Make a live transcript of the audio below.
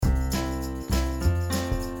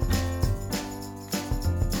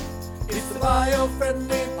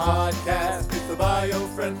Biofriendly Podcast. It's the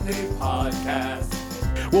Biofriendly Podcast.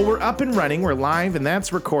 Well, we're up and running. We're live, and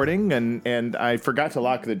that's recording. And I forgot to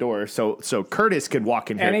lock the door, so Curtis could walk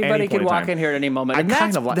in here. Anybody could walk in here at any moment. And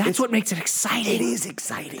that's what makes it exciting. It is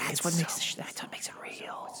exciting. That's what makes it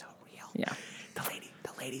real. So real. Yeah. The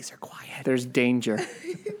ladies are quiet. There's danger.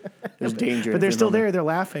 There's danger. But they're still there. They're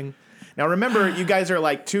laughing. Now, remember, you guys are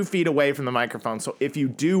like 2 feet away from the microphone, so if you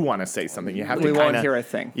do want to say something, you have to We won't hear a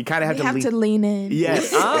thing. You kind of have to lean in.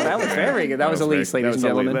 Yes. Oh, that was very good. That was Elise, ladies and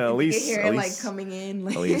gentlemen. Elise. You hear it like coming in.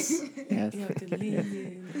 Like, Elise. Yes. you have to lean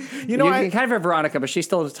in. You know, you kind of have Veronica, but she's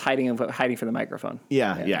still just hiding for the microphone.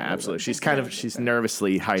 Yeah, absolutely. She's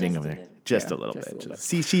nervously hiding over there. Just a little bit.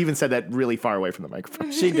 See, she even said that really far away from the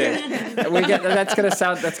microphone. She did. That's gonna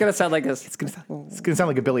sound like this. It's gonna sound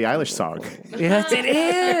like a Billie Eilish song. Yes, it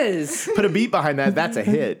is. Put a beat behind that. That's a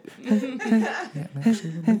hit. Oh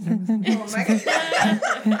my God.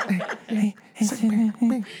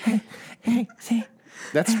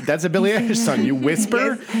 That's a Billie Eilish song. You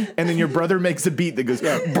whisper, and then your brother makes a beat that goes. Do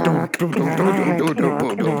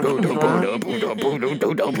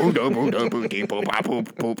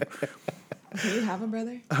you have a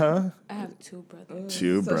brother? Huh? I have 2 brothers.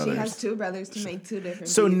 Two brothers. So she has 2 brothers to make 2 different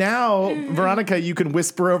So beats. now, Veronica, you can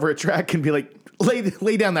whisper over a track and be like,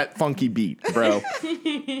 lay down that funky beat, bro.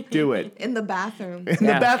 Do it. In the bathroom. In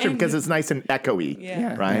the bathroom, because it's nice and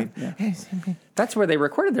echoey, right? Yeah. That's where they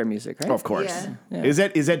recorded their music, right? Oh, of course. Yeah. Is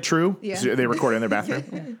that true? Yeah. So they record in their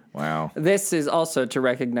bathroom? Wow. This is also to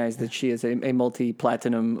recognize that she is a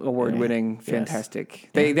multi-platinum award-winning, fantastic.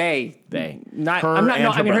 They. Not. Her I'm not. and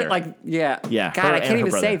No, her I mean, her, brother. like, yeah. Yeah, God, her I and can't her even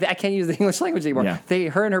brother. say that. I can't use the English language anymore. Yeah.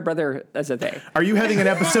 Her and her brother as a they. Are you having an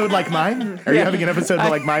episode like mine? Are you having an episode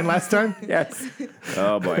like mine last time? Yes.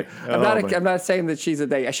 Oh, boy. I'm not saying that she's a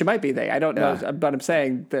they. She might be they. I don't know, but I'm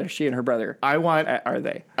saying that she and her brother I want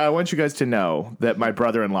you guys to know that my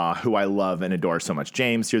brother-in-law, who I love and adore so much,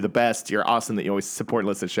 James, you're the best. You're awesome that you always support and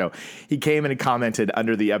listen to the show. He came and commented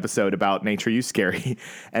under the episode about Nature You Scary,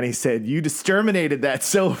 and he said, you exterminated that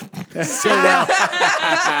so well.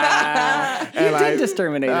 You did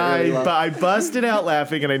exterminate it really well. I busted out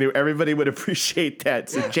laughing, and I knew everybody would appreciate that.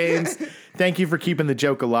 So, James, thank you for keeping the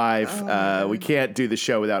joke alive. We can't do the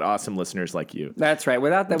show without awesome listeners like you. That's right.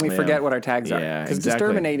 Without them, we forget what our tags are. Yeah, because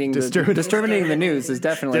exactly. exterminating the news is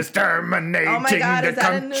definitely exterminating Oh my God, the is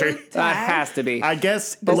that a new country. tag? That has to be. I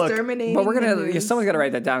guess. Look, Exterminating But we're the gonna. news. Someone's gonna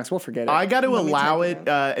write that down because we'll forget it. I got to allow check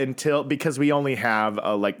it until because we only have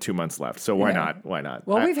like 2 months left. So why not? Why not?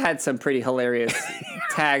 Well, we've had some pretty hilarious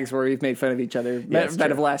tags where we've made fun of each other that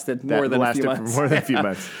have lasted more than a few months. More than a few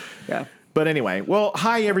months. Yeah. But anyway, well,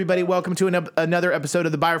 hi everybody. Welcome to another episode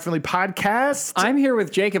of the Biofriendly Podcast. I'm here with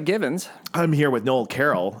Jacob Givens. I'm here with Noel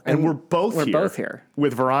Carroll, and we're both here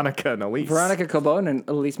with Veronica and Elise. Veronica Cobone and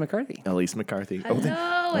Elise McCarthy. Elise McCarthy.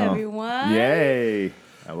 Hello, everyone. Yay!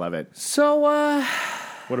 I love it. So, what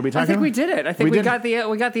are we talking about? I think we did it. I think we got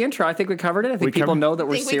the intro. I think we covered it. I think people know that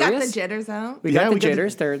we're I think serious. we got the jitters out. We got the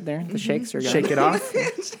jitters. They're there. The shakes are gone. Shake it off.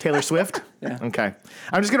 Taylor Swift. Yeah. Okay.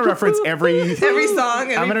 I'm just going to reference every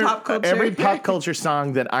song, pop culture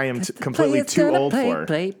song that I am completely too old for.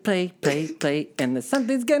 Play, and the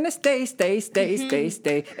something's gonna stay,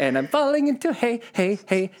 and I'm falling into hey,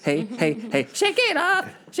 shake it off.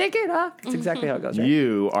 It's exactly how it goes, right?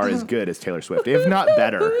 You are as good as Taylor Swift, if not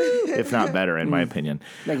better, in my opinion.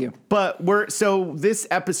 Thank you. But this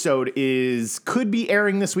episode could be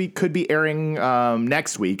airing this week, could be airing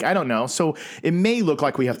next week. I don't know. So it may look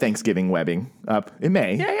like we have Thanksgiving webbing up. It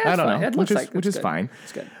may. Yeah, I don't fine. know. Which is fine.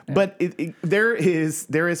 It's good. Yeah. But there is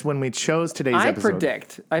when we chose today's episode.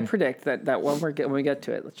 I predict that when we get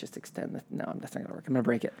to it, let's just extend the. No, that's not gonna work. I'm gonna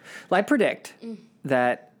break it. Well, I predict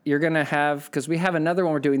that you're gonna have, because we have another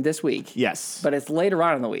one we're doing this week. Yes. But it's later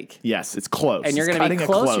on in the week. Yes, it's close. And you're gonna be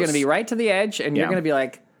close. You're gonna be right to the edge, and you're gonna be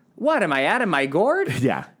like, "What am I at? Am I gored?"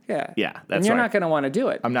 Yeah. Yeah. Yeah. That's and you're right. not going to want to do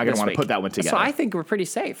it. I'm not going to want to put that one together. So I think we're pretty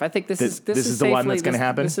safe. I think this is the one that's going to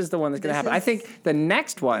happen. This is the one that's going to happen. I think the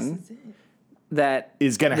next one that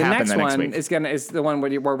is going to happen the next week is the one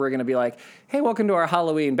where we're going to be like, "Hey, welcome to our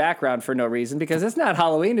Halloween background for no reason," because it's not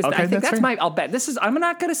Halloween. Okay, I think that's fair. I'll bet this is. I'm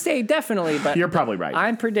not going to say definitely, but you're probably right.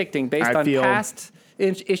 I'm predicting based on past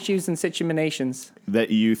issues and situations that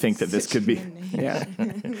you think that this could be. Yeah.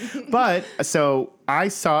 But so I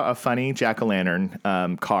saw a funny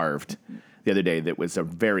jack-o'-lantern carved the other day that was a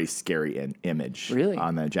very scary image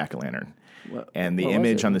on the jack-o'-lantern. And the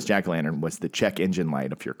image on this jack-o'-lantern was the check engine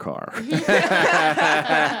light of your car.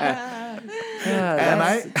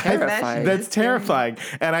 Terrifying. That's terrifying.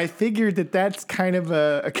 And I figured that that's kind of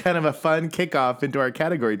a fun kickoff into our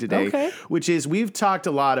category today, which is we've talked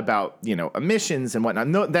a lot about, emissions and whatnot.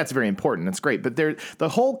 No, that's very important. That's great. But the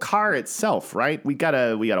whole car itself, right? We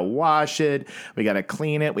gotta wash it. We gotta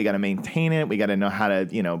clean it. We gotta maintain it. We gotta know how to,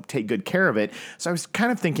 take good care of it. So I was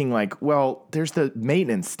kind of thinking like, well, there's the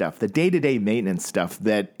maintenance stuff, the day-to-day maintenance stuff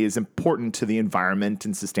that is important to the environment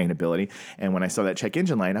and sustainability. And when I saw that check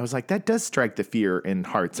engine light, I was like, that does strike the fear in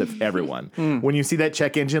hearts of everyone. When you see that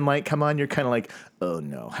check engine light come on, you're kind of like, oh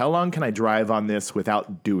no, how long can I drive on this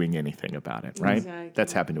without doing anything about it, right? Exactly.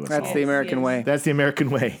 That's happened to us all. That's the American way. That's the American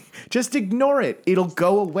way. Just ignore it. It'll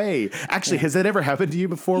go away. Actually, has that ever happened to you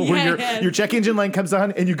before where your check engine light comes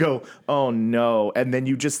on and you go, oh no, and then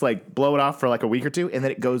you just like blow it off for like a week or two and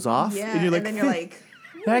then it goes off? Yeah, and you're like, then you're like,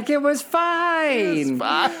 Like it was fine.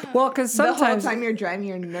 Well, because the whole sometimes time you're driving,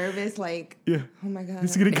 you're nervous, like, oh my God.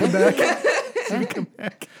 it's going to come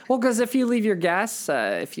back. Well, because if you leave your gas,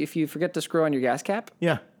 if you forget to screw on your gas cap,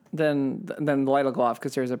 Yeah. then the light will go off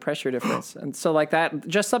because there's a pressure difference. And so like that,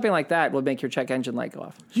 just something like that will make your check engine light go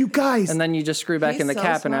off. You guys. And then you just screw back He's in the so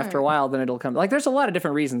cap, and after a smart. while, then it'll come. Like there's a lot of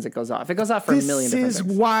different reasons it goes off. It goes off for a million different This is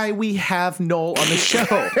things. why we have Noel on the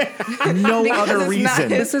show. No Because other it's not reason.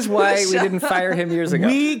 his- This is why we didn't fire him years ago.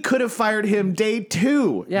 We could have fired him day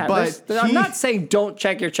 2. Yeah, but I'm not saying don't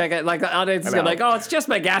check your check. Like on it's know. like, oh, it's just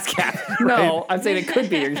my gas cap. No, I'm saying it could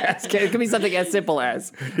be your gas cap. It could be something as simple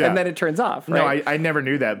as, Yeah. and then it turns off. No, Right? I never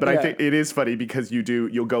knew that, but I Yeah. think it is funny because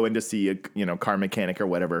you'll go in to see a car mechanic or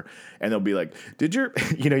whatever, and they'll be like, "Did your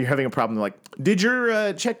you're having a problem?" They're like, "Did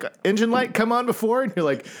your check engine light come on before?" And you're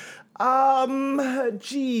like,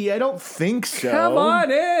 gee, I don't think so. Come on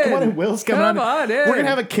in. Come on in. Will's coming Come on in. We're gonna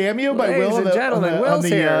have a cameo by Ladies Will. and gentlemen, Will's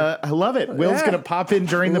here. I love it. Will's Yeah. gonna pop in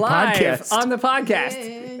during the Live podcast. on the podcast.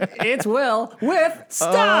 It's Will with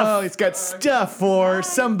stuff. Oh, he's got stuff for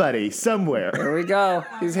somebody somewhere. Here we go.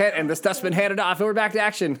 And the stuff's been handed off, and we're back to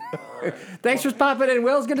action. Thanks for popping in,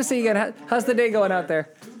 Will. It's good to see you again. How's the day going out there?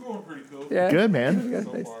 It's going pretty cool. Yeah. Good, man.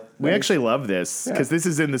 Nice. We actually love this because this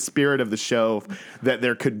is in the spirit of the show that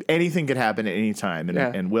anything could happen at any time,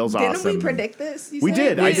 and Will's Didn't awesome. we predict this? We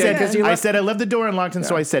did. I did, 'cause you said I left the door unlocked, and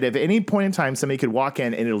so I said, if at any point in time somebody could walk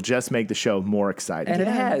in, and it'll just make the show more exciting. And it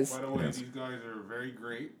has. By the way, these guys are very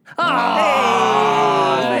great.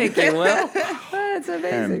 Thank you, Will. That's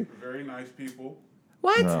amazing. Very nice people.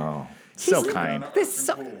 What? Oh, so He's- kind.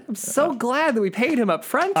 I'm so glad that we paid him up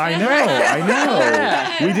front. I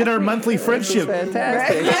know. We did our monthly friendship.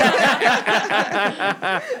 Fantastic.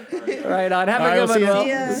 Right on. Have All a right, good we'll see one,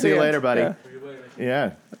 you. Will. See you later, buddy. Yeah.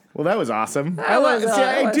 Yeah. Well, that was awesome. was, I was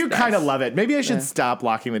do nice. kind of love it. Maybe I should stop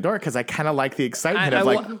locking the door because I kind of like the excitement of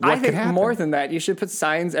like what I could think happen. more than that, you should put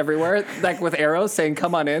signs everywhere, like with arrows saying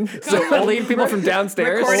 "Come on in," so lead people from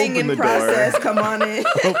downstairs. Recording Open in the door. process. Come on in.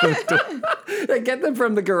 Like, get them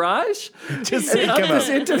from the garage Just say, up come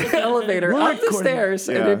on. into the elevator, We're up the recording. stairs,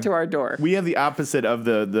 and Yeah. into our door. We have the opposite of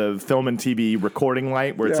the film and TV recording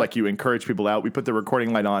light, where it's Yeah. like you encourage people out. We put the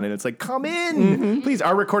recording light on, and it's like, come in, please.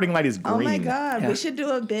 Our recording light is green. Oh my God. Yeah. We should do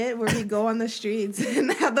a bit where we go on the streets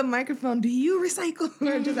and have the microphone. Do you recycle?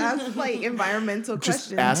 Or just ask like environmental Just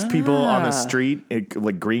questions. ask people on the street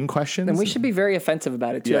like green questions. And we should be very offensive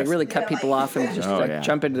about it too. Yes. Like really cut people off and just Oh, yeah.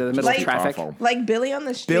 jump into the middle Like- of traffic. Awful. Like Billy on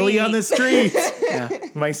the street. Billy on the street.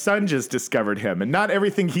 My son just discovered him, and not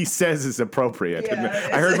everything he says is appropriate. Yeah. And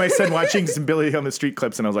I heard my son watching some Billy on the Street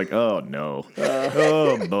clips, and I was like, oh no,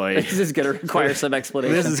 oh boy. This is going to require some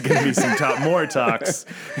explanation. This is going to be some more talks.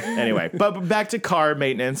 Anyway, but back to car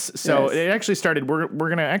maintenance. So Yes. it actually started. We're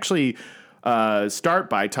going to actually start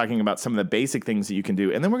by talking about some of the basic things that you can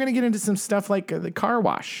do, and then we're going to get into some stuff like the car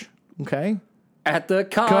wash. Okay. At the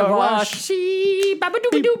car Car wash. wash.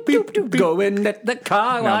 Going at the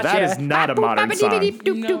car Now wash. that is not a modern song. No,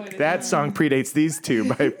 it is That song predates these two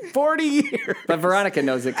by 40 years. But Veronica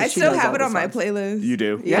knows it. 'cause I she still knows have all it the on my songs. playlist. You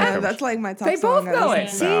do? Yeah, Okay. that's like my top They song. both I know listen it.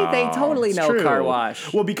 to. See, they totally It's know true. car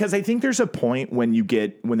wash. Well, because I think there's a point when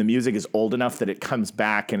when the music is old enough that it comes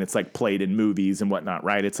back and it's like played in movies and whatnot,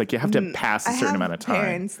 right? It's like you have to pass a I certain have amount of time.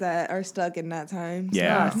 parents that are stuck in that time. so-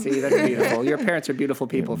 Yeah. See, that's beautiful. Your parents are beautiful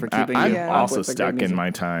people for keeping I'm you up also with the stuck great in music. my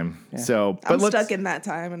time. So, but I'm let's, stuck in that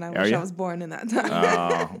time, and I wish you? I was born in that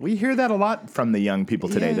time. we hear that a lot from the young people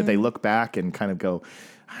today Yeah. that they look back and kind of go,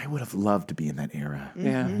 I would have loved to be in that era.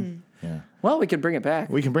 Yeah. Yeah. Well, we could bring it back.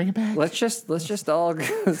 We can bring it back. Let's just all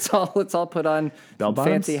let's all put on Bell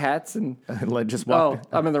bottoms? fancy hats and Let just oh, walk.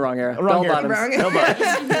 I'm in the wrong era. Wrong Bell era. bottoms.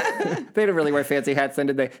 Wrong. They didn't really wear fancy hats then,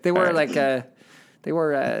 did they? They wore like They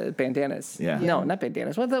wore bandanas. Yeah. No, not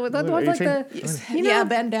bandanas. What the ones are you like saying? Yeah,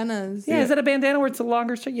 bandanas. Yeah, is it a bandana where it's a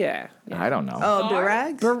longer string? Yeah. I don't know. Oh,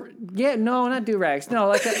 do-rags? Yeah, no, not do-rags. No,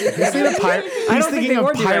 like He's thinking of I don't think they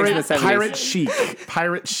wore do-rags in the 70s. pirate chic.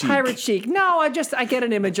 Pirate chic. Pirate chic. No, I get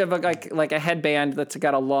an image of like a headband that's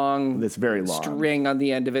got a long, That's very long. string on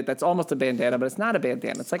the end of it. That's almost a bandana, but it's not a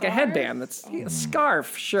bandana. It's like a headband. That's a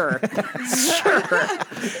scarf. Sure, sure.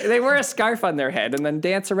 They wear a scarf on their head and then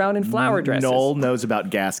dance around in flower dresses. Noel knows about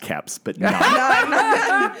gas caps, but not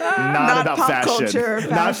about pop fashion. culture,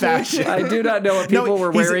 Not fashion. fashion. I do not know what people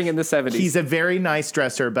were he's wearing in the 70s. He's a very nice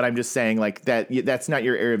dresser, but I'm just saying, like, that's not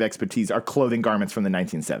your area of expertise. Are clothing garments from the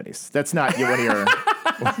 1970s? That's not one of your.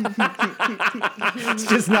 It's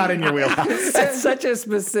just not in your wheelhouse. That's such a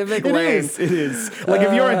specific It lane. is. It is. Like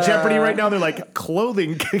if you're on Jeopardy right now, they're like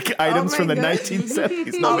clothing items my from the God.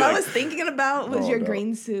 1970s. No, All I was thinking about was your no.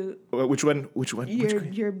 green suit. Which one? Which one? Which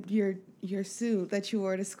green? Your suit that you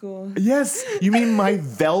wore to school. Yes, you mean my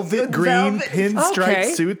velvet green Velvet. pinstripe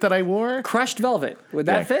Okay. suit that I wore? Crushed velvet. Would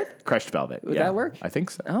that fit? Crushed velvet. Would that work? I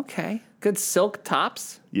think so. Okay. Good silk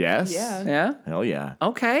tops. Yes. Yeah. Yeah. Hell yeah.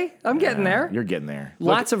 Okay. I'm getting there. You're getting there.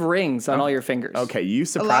 Lots of rings on all your fingers. Okay, you A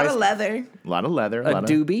surprised. lot of leather. A lot of leather. A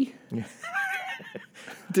doobie.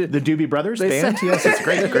 The Doobie Brothers They band? said- Yes, it's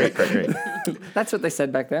great. That's what they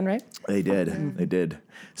said back then, right? They did. They did.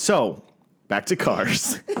 So, back to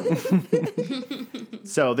cars.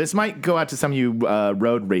 So, this might go out to some of you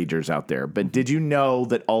road ragers out there, but did you know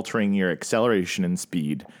that altering your acceleration and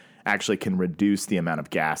speed actually can reduce the amount of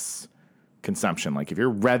gas consumption? Like, if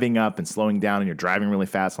you're revving up and slowing down and you're driving really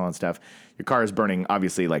fast and all that stuff, your car is burning,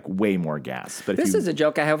 obviously, like, way more gas. But if This is a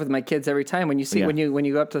joke I have with my kids every time. When you see Yeah. when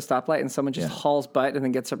you go up to the stoplight and someone just hauls butt and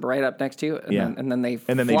then gets up right up next to you, and then they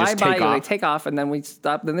And then they fly just by take you, off. they take off, and then we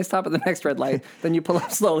stop. Then they stop at the next red light. Then you pull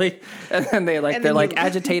up slowly, and then they're then like you-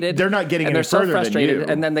 agitated. They're not getting and any they're so further than frustrated. you.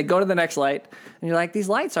 And then they go to the next light, and you're like, these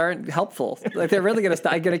lights aren't helpful. Like they're really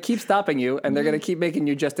gonna keep stopping you, and they're gonna keep making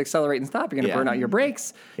you just accelerate and stop. You're gonna Yeah. burn out your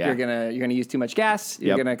brakes. Yeah. You're gonna use too much gas.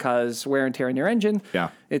 You're Yep. gonna cause wear and tear in your engine. Yeah.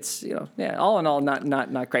 It's all in all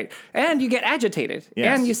not great. And you get agitated.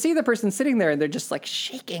 Yes. And you see the person sitting there and they're just like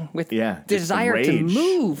shaking with just desire to rage.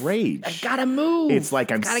 move. Rage. I gotta move. It's like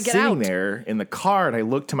I'm gotta get sitting out. there in the car and I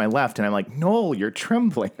look to my left and I'm like, Noel, you're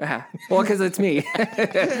trembling. Yeah. Well, because it's me.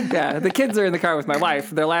 Yeah, the kids are in the car with my wife.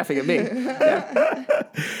 They're laughing at me.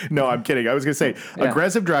 No, I'm kidding. I was going to say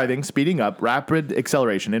aggressive driving, speeding up, rapid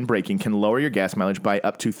acceleration, and braking can lower your gas mileage by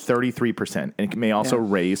up to 33%. And it may also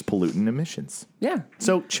raise pollutant emissions. Yeah.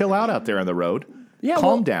 So chill out there on the road. Yeah, Calm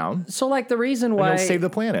well, down. So, like, the reason And why... you'll save the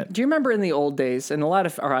planet. Do you remember in the old days, and a lot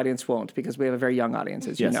of our audience won't because we have a very young audience,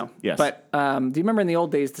 as you Yes, know. yes. But do you remember in the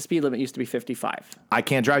old days, the speed limit used to be 55? I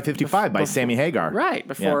Can't Drive 55 by Sammy Hagar. Right,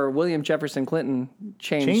 before William Jefferson Clinton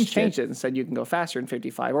changed Changed it and said you can go faster than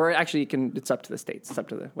 55. Or actually, it's up to the states. It's up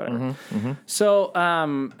to the whatever. Mm-hmm, So,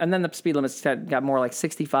 and then the speed limits got more like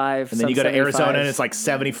 65. And then you go to Arizona and it's like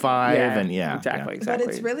 75. Exactly. But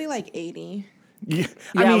it's really like 80. Yeah.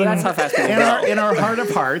 Yeah, but that's how fast people go. in our heart of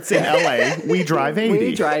hearts in LA, we drive 80.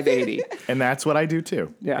 We drive 80. And that's what I do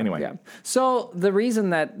too. Yeah. Anyway. Yeah. So the reason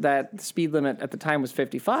that speed limit at the time was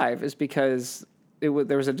 55 is because there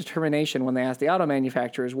was a determination when they asked the auto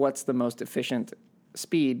manufacturers what's the most efficient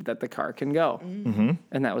speed that the car can go. Mm-hmm.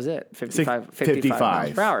 And that was it, 55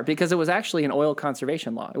 miles per hour. Because it was actually an oil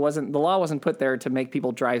conservation law. The law wasn't put there to make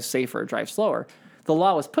people drive safer, drive slower. The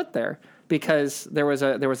law was put there because there was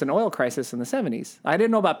an oil crisis in the 70s. I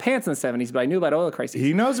didn't know about pants in the 70s, but I knew about oil crises.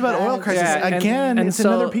 He knows about oil crisis. Yeah, Again, and it's so-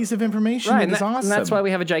 another piece of information Right, that is awesome. and that's why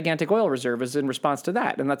we have a gigantic oil reserve is in response to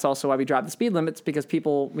that. And that's also why we dropped the speed limits because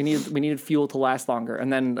we needed fuel to last longer.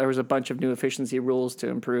 And then there was a bunch of new efficiency rules to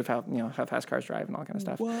improve how fast cars drive and all that kind of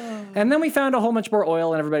stuff. Whoa. And then we found a whole bunch more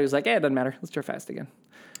oil and everybody was like, it doesn't matter. Let's drive fast again.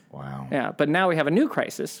 Wow. Yeah, but now we have a new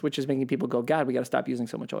crisis, which is making people go, God, we got to stop using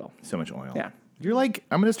so much oil. So much oil. Yeah. You're like,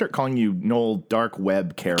 I'm going to start calling you Noel Dark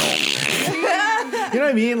Web Carol. You know what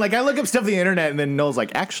I mean? Like, I look up stuff on the internet and then Noel's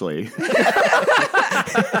like, actually. You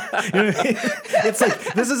know what I mean? It's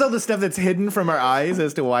like, this is all the stuff that's hidden from our eyes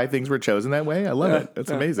as to why things were chosen that way. I love it.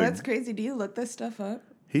 That's amazing. That's crazy. Do you look this stuff up?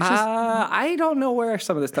 He's just, I don't know where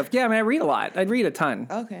some of this stuff. Yeah, I mean, I read a lot. I read a ton.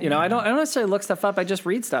 Okay. I don't necessarily look stuff up. I just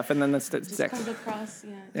read stuff, and then that's Just sticks. comes across,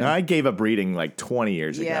 and I gave up reading like 20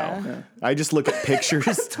 years Yeah. ago. I just look at pictures.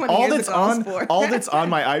 20 years ago, I was four. all that's on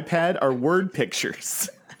my iPad are word pictures.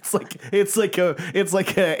 It's like a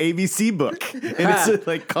ABC book, and it's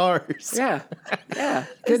like cars. Yeah. Is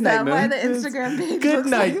Good night, that why Moon. the Instagram page Good looks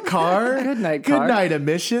night, like car. Good night, Good car. night,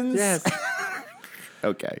 emissions. Yes.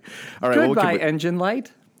 Okay. All right. well, Goodbye, we can- engine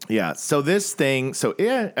light. Yeah. So this thing,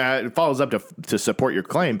 it follows up to support your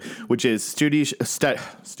claim, which is studies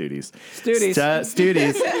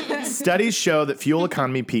show that fuel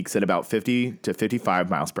economy peaks at about 50 to 55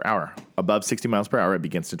 miles per hour. Above 60 miles per hour, it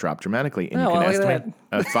begins to drop dramatically, and you can estimate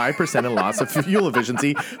a 5% in loss of fuel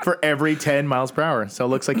efficiency for every 10 miles per hour. So it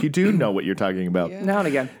looks like you do know what you're talking about. Now and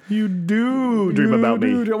again. You do dream about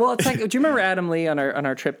me. Well, it's like, do you remember Adam Lee on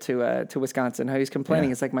our trip to Wisconsin? How he's complaining?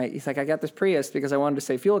 Yeah. He's like, I got this Prius because I wanted to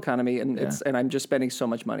save fuel economy, and and I'm just spending so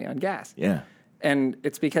much money on gas. Yeah. And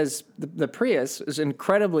it's because the Prius is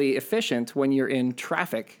incredibly efficient when you're in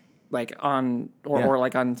traffic, like on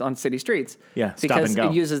city streets. Yeah, stop because and go.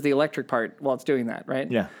 it uses the electric part while it's doing that, right?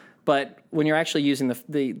 Yeah. But when you're actually using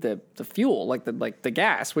the fuel, like the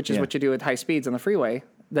gas, which is what you do at high speeds on the freeway,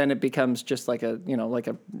 then it becomes just like a crappy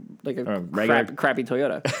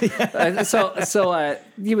Toyota.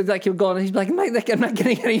 He would go and he'd be like, I'm not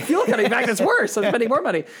getting any fuel cutting back. It's worse. I'm spending more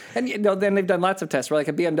money. And then they've done lots of tests where like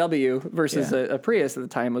a BMW versus a Prius at the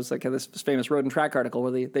time was like this famous Road and Track article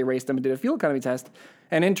where they raced them and did a fuel economy test.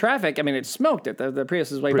 And in traffic, I mean, it smoked it. The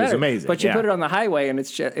Prius is way better. Amazing. But you put it on the highway and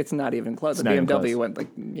it's not even close. The BMW went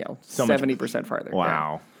 70% farther.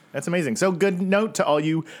 Wow. Yeah. That's amazing. So good note to all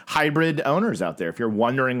you hybrid owners out there. If you're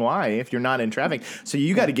wondering why, if you're not in traffic, so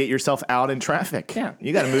you got to get yourself out in traffic. Yeah.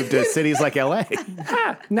 You got to move to cities like LA.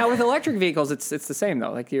 Now with electric vehicles, it's the same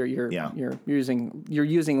though. Like you're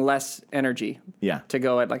using less energy. Yeah. To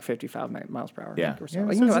go at like 55 miles per hour. Yeah. I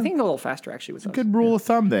think I think a little faster actually with those. Good rule of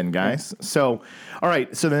thumb then, guys. Yeah. So, all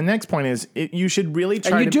right. So the next point is you should really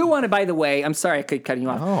try. And you do want to, by the way, I'm sorry I keep cutting you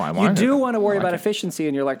off. Oh, you do want to worry about efficiency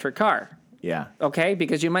in your electric car. Yeah. Okay,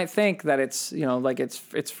 because you might think that it's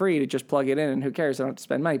it's free to just plug it in and who cares? I don't have to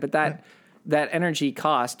spend money. But that energy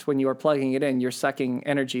cost when you are plugging it in, you're sucking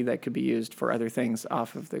energy that could be used for other things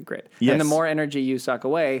off of the grid. Yes. And the more energy you suck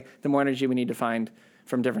away, the more energy we need to find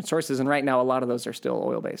from different sources. And right now, a lot of those are still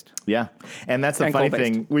oil-based. Yeah. And that's the funny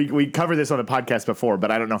thing. We covered this on the podcast before, but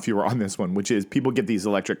I don't know if you were on this one, which is people get these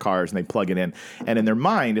electric cars and they plug it in. And in their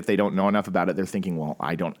mind, if they don't know enough about it, they're thinking, well,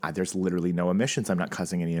 there's literally no emissions. I'm not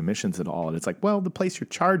causing any emissions at all. And it's like, well, the place you're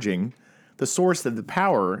charging, the source of the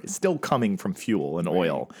power is still coming from fuel and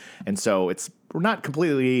oil. And so we're not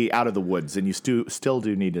completely out of the woods, and you still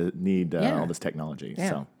do need all this technology. Yeah.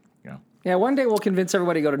 So, yeah, one day we'll convince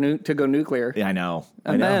everybody to go nuclear. Yeah, I know.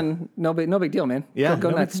 Then no big deal, man. Yeah,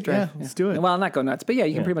 go nuts. Let's do it. Well, not go nuts, but you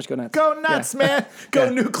can pretty much go nuts. Go nuts, man.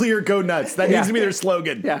 Go nuclear, go nuts. That needs to be their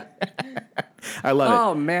slogan. Yeah. I love it.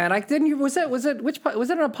 Oh man, was it on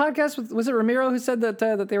a podcast? Was it Ramiro who said that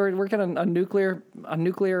they were working on nuclear?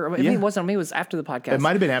 Maybe it wasn't. Maybe it was after the podcast. It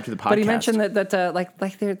might have been after the podcast. But he mentioned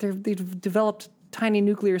that they've developed tiny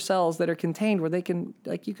nuclear cells that are contained where they can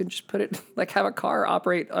you can just put it have a car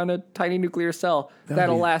operate on a tiny nuclear cell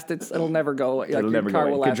that'll last. It'll never go. It'll never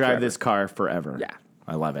go. You can drive this car forever. Yeah,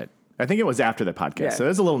 I love it. I think it was after the podcast, so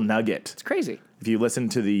there's a little nugget. It's crazy. If you listen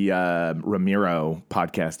to the Ramiro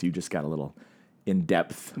podcast, you just got a little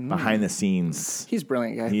in-depth, behind the scenes. He's a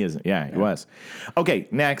brilliant guy. He is. Yeah, he was. Okay,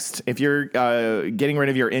 next, if you're getting rid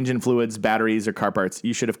of your engine fluids, batteries, or car parts,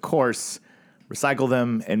 you should, of course, recycle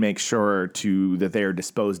them and make sure that they are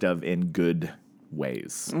disposed of in good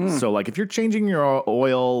ways. So, if you're changing your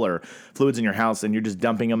oil or fluids in your house and you're just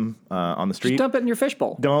dumping them on the street, just dump it in your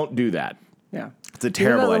fishbowl. Don't do that. Yeah. It's a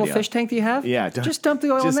terrible that little idea. fish tank that you have? Yeah. Just dump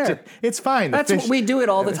the oil in there. It's fine. We do it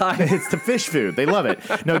all the time. It's the fish food. They love it.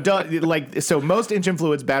 No, so most engine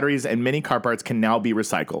fluids, batteries, and many car parts can now be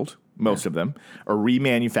recycled, most of them, or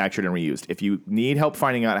remanufactured and reused. If you need help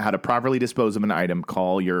finding out how to properly dispose of an item,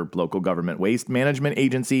 call your local government waste management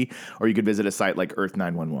agency, or you could visit a site like Earth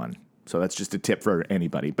 911. So that's just a tip for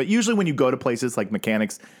anybody. But usually when you go to places like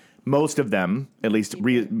mechanics, most of them, at least,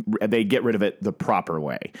 they get rid of it the proper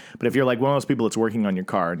way. But if you're like one of those people that's working on your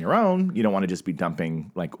car on your own, you don't want to just be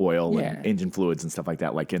dumping oil and engine fluids and stuff like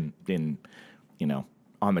that, in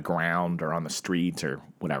on the ground or on the street or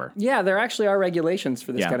whatever. Yeah, there actually are regulations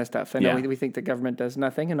for this kind of stuff. I know we think the government does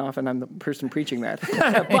nothing, and often I'm the person preaching that.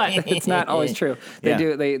 But it's not always true.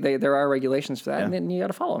 There are regulations for that, and then you got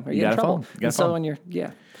to follow them or you get in trouble.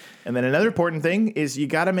 And then another important thing is you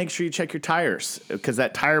got to make sure you check your tires, because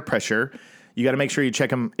that tire pressure, you got to make sure you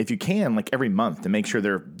check them if you can, every month, to make sure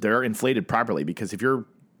they're inflated properly. Because if you're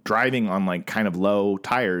driving on kind of low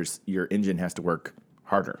tires, your engine has to work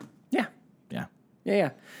harder. Yeah.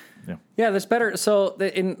 That's better. So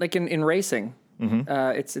in racing,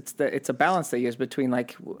 it's a balance they use between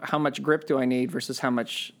how much grip do I need versus how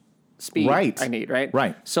much speed I need.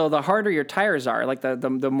 Right. So the harder your tires are,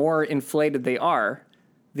 the more inflated they are,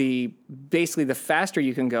 the faster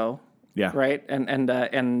you can go. Yeah. Right. And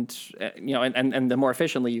the more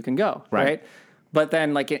efficiently you can go. Right. But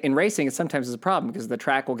then, like in racing, it sometimes is a problem because the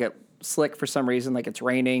track will get slick for some reason, like it's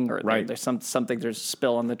raining or there's there's a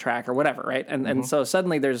spill on the track or whatever, right? And so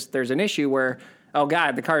suddenly there's an issue where, oh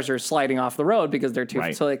God, the cars are sliding off the road because they're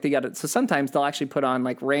too so like so sometimes they'll actually put on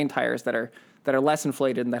like rain tires that are less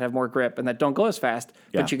inflated and that have more grip and that don't go as fast,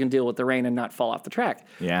 but you can deal with the rain and not fall off the track.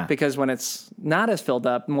 Yeah. Because when it's not as filled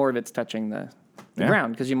up, more of it's touching the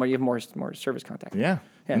ground because you have more surface contact. Yeah.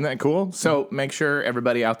 Isn't that cool? So make sure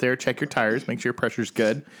everybody out there, check your tires, make sure your pressure's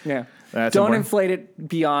good. Yeah. That's don't important. inflate it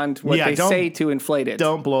beyond what they say to inflate it.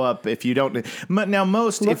 Don't blow up if you don't. Now,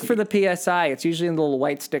 look for the PSI. It's usually in the little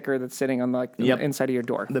white sticker that's sitting on the inside of your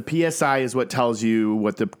door. The PSI is what tells you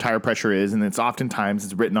what the tire pressure is, and it's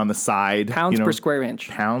written on the side. Pounds per square inch.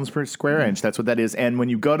 Pounds per square inch. That's what that is. And when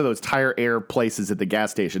you go to those tire air places at the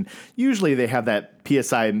gas station, usually they have that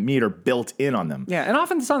PSI meter built in on them. Yeah, and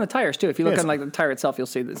often it's on the tires too. If you look on like the tire itself, you'll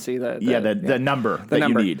see the number that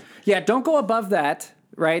you need. Yeah, don't go above that.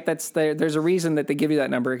 Right, there's a reason that they give you that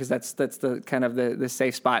number because that's the kind of the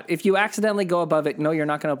safe spot. If you accidentally go above it, no, you're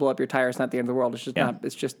not going to blow up your tire. It's not the end of the world. It's just not.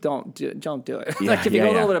 It's just don't do it. Yeah, like if you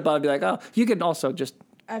go a little bit above, be like, oh, you could also just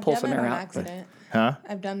pull some air out. Accident. Huh?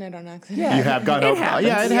 I've done it on accident. Yeah. You have gone over.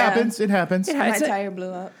 Yeah, it happens. It happens. My tire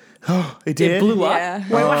blew up. It did. It blew up. Yeah.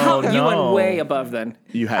 Wait, you went way above then.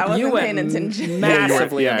 You had. I You wasn't went paying attention.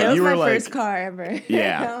 massively. Yeah, It was you were my like, first car ever.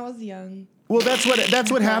 Yeah. I was young. Well, that's what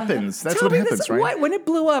happens. That's Tell what me happens, this, right? when it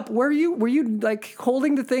blew up, were you like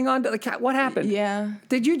holding the thing on? Like, what happened? Yeah.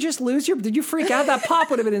 Did you just lose did you freak out? That pop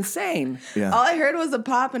would have been insane. Yeah. All I heard was a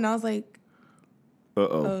pop, and I was like,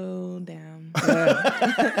 Uh-oh. oh, damn.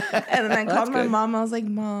 And then I called my mom. I was like,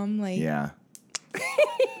 Mom, like, Yeah.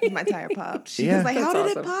 my tire popped. She Yeah. was like, how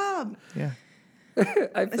That's did it pop? Yeah.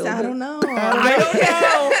 I I said, I don't know. I don't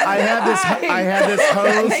know. I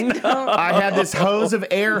had this hose of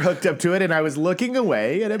air hooked up to it, and I was looking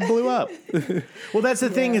away, and it blew up. Well, that's the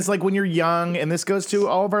thing is like when you're young, and this goes to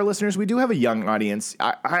all of our listeners. We do have a young audience.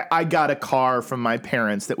 I got a car from my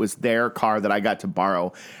parents that was their car that I got to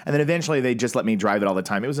borrow, and then eventually they just let me drive it all the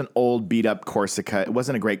time. It was an old beat up Corsica. It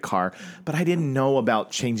wasn't a great car, but I didn't know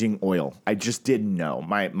about changing oil. I just didn't know.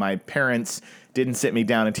 My parents didn't sit me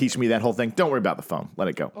down and teach me that whole thing. Don't worry about the phone. Let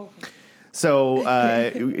it go. Okay. So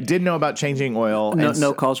didn't know about changing oil.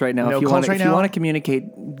 No calls right now. No if you calls want, right if now. you want to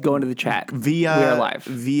communicate, go into the chat. We are live.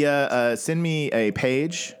 Send me a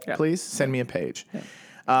page, please. Send me a page. Yeah.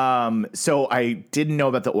 So I didn't know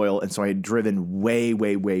about the oil, and so I had driven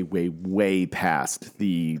way past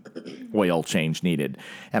the oil change needed.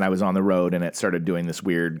 And I was on the road, and it started doing this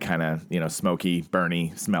weird kind of, smoky,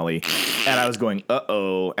 burny, smelly. And I was going,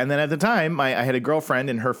 uh-oh. And then at the time, I had a girlfriend,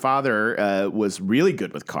 and her father was really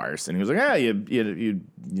good with cars. And he was like, you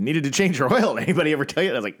needed to change your oil. Anybody ever tell you?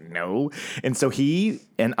 And I was like, no. And so he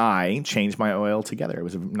and I changed my oil together. It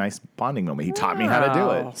was a nice bonding moment. He taught me how to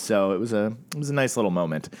do it. So it was a nice little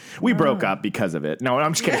moment. We broke up because of it. No,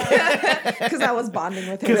 I'm just kidding. Because I was bonding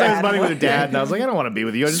with him. Because I was bonding with her dad, and I was like, I don't want to be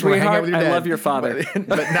with you. I just want to hang out with your dad. I love your father.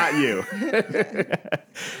 but not you.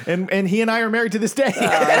 and he and I are married to this day.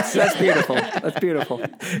 That's beautiful. That's beautiful.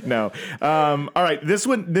 No. All right.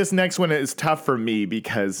 This next one is tough for me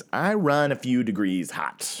because I run a few degrees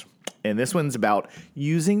hot. And this one's about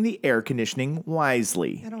using the air conditioning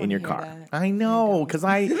wisely in your car. That. I know, because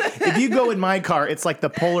if you go in my car, it's like the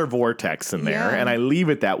polar vortex in there, and I leave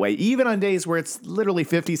it that way. Even on days where it's literally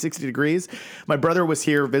 50, 60 degrees. My brother was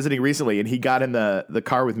here visiting recently, and he got in the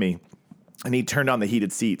car with me. And he turned on the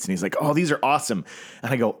heated seats, and he's like, oh, these are awesome.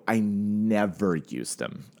 And I go, I never used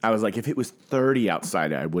them. I was like, if it was 30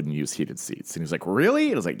 outside, I wouldn't use heated seats. And he's like, really?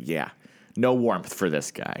 And I was like, yeah. No warmth for this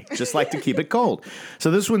guy. Just like to keep it cold.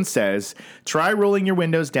 So this one says, try rolling your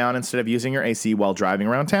windows down instead of using your AC while driving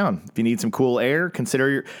around town. If you need some cool air,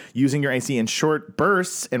 consider using your AC in short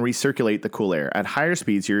bursts and recirculate the cool air. At higher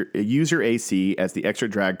speeds, use your AC as the extra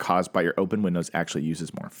drag caused by your open windows actually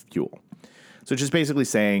uses more fuel. So just basically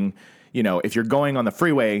saying, if you're going on the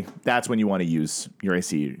freeway, that's when you want to use your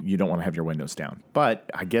AC. You don't want to have your windows down. But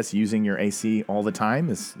I guess using your AC all the time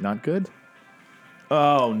is not good.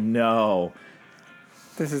 Oh, no.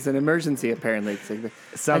 This is an emergency, apparently.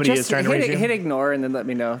 Somebody is trying to reach you? Hit ignore and then let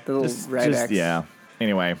me know. The little red X. Yeah.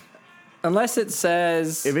 Anyway. Unless it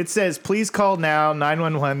says... If it says, please call now,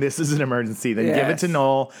 911, this is an emergency, then give it to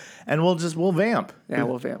Noel, and we'll vamp. Yeah,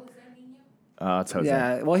 we'll vamp. It's Jose.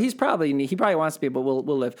 Yeah, well, he probably wants to be, but we'll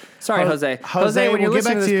live. Sorry, Jose. Jose, when you're we'll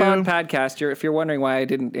get listening back to this to you. podcast, if you're wondering why I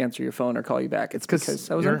didn't answer your phone or call you back, it's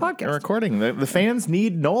because I was on a podcast. You're recording. The fans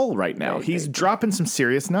need Noel right now. He's dropping some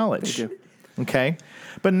serious knowledge. They do. Okay?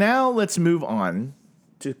 But now let's move on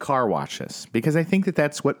to car washes, because I think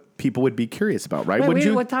that's what people would be curious about, right? Wait, Wouldn't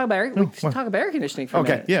you? we talk about air conditioning for a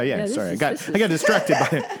Okay, minute. yeah. this Sorry, is- I got distracted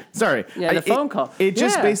by it. Sorry. Yeah, the phone call. It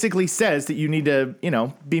just Yeah. basically says that you need to,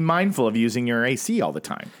 be mindful of using your AC all the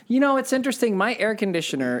time. It's interesting. My air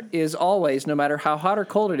conditioner is always, no matter how hot or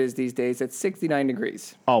cold it is these days, it's 69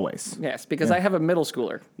 degrees. Always. Yes, because I have a middle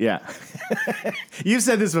schooler. Yeah. You've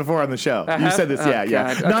said this before on the show. I You have? said this, Oh, yeah.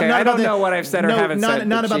 God. Not Okay, I about don't know what I've said or haven't said,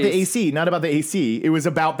 Not but about the geez. AC. Not about the AC. It was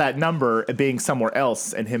about that number being somewhere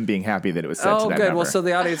else and him being happy that it was set to Oh, that good. number. Well, so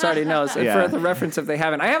the audience already knows. And Yeah. for the reference, if they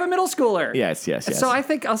haven't, I have a middle schooler. Yes. So I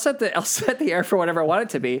think I'll set the air for whatever I want it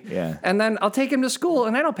to be. Yeah. And then I'll take him to school,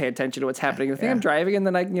 and I don't pay attention to what's happening. I think I'm driving, and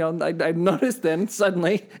then I notice. Then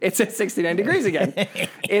suddenly it's at 69 degrees again.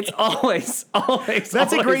 It's always.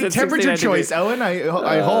 That's a great at temperature 69 choice, degrees. Owen.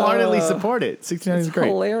 I wholeheartedly support it. 69 is great.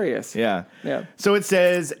 Hilarious. Yeah. Yeah. So it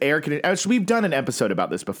says air conditioning. We've done an episode about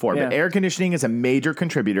this before, but Yeah. air conditioning is a major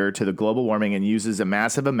contributor to the global warming and uses a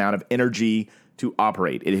massive amount of energy to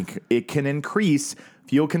operate. It can increase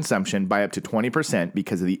fuel consumption by up to 20%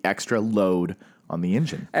 because of the extra load on the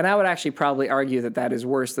engine. And I would actually probably argue that is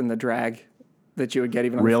worse than the drag that you would get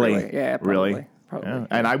even on Really? the freeway. Yeah, probably. Really? Probably. Yeah.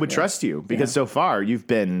 And I would trust you because so far you've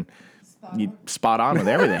been spot on with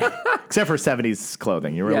everything, except for 70s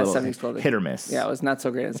clothing. You were a little 70s clothing. hit or miss. Yeah, it was not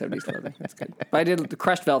so great in 70s clothing. That's good. But I did the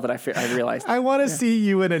crushed velvet, I realized. I want to see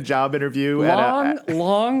you in a job interview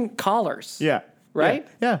Long collars. Yeah. Right?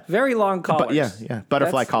 Yeah. Very long collars. But yeah.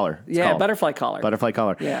 Butterfly collar. It's Yeah, called. butterfly collar. Butterfly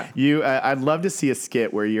collar. Yeah. You, I'd love to see a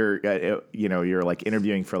skit where you're like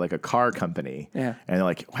interviewing for like a car company. Yeah. And they're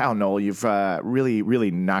like, wow, Noel, you've really,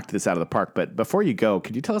 really knocked this out of the park. But before you go,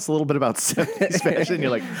 could you tell us a little bit about 70s fashion? And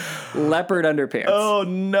you're like, Leopard underpants. oh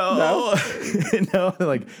no. No. They're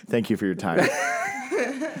like, thank you for your time.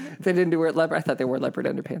 They didn't wear leopard. I thought they wore leopard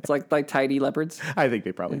underpants, like tidy leopards. I think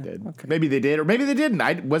they probably did. Okay. Maybe they did, or maybe they didn't.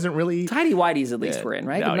 I wasn't really. Tidy whiteys at least were in,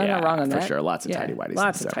 right? No, I'm not wrong on for that. sure. Lots of tidy whities.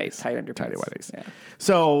 Lots in of the tight 70s. underpants. Tidy whities. Yeah.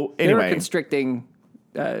 So They were anyway, constricting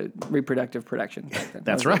reproductive production.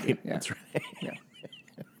 that's right. Yeah. That's right. Yeah.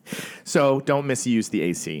 So don't misuse the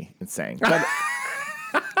AC. It's saying. But,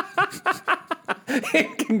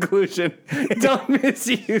 In conclusion, don't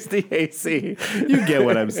misuse the AC. you get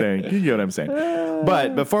what I'm saying.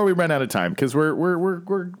 But before we run out of time, because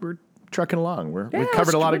we're trucking along, we've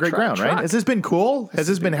covered a lot of great ground, right? Has this been cool? Has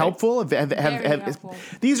this been helpful? Have helpful.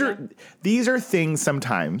 These are things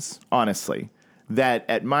sometimes, honestly, that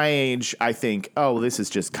at my age I think, oh, this is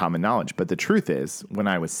just common knowledge. But the truth is, when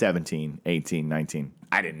I was 17, 18, 19,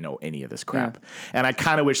 I didn't know any of this crap. Yeah. And I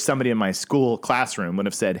kind of wish somebody in my school classroom would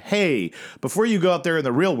have said, hey, before you go out there in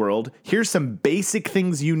the real world, here's some basic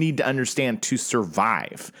things you need to understand to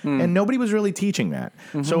survive. And nobody was really teaching that.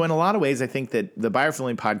 So in a lot of ways, I think that the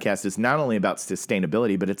Biofriendly Podcast is not only about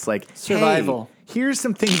sustainability, but it's like Survival. Hey, here's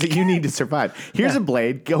some things that you need to survive. Here's a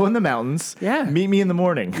blade. Go in the mountains. Yeah. Meet me in the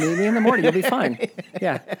morning. Meet me in the morning. You'll be fine.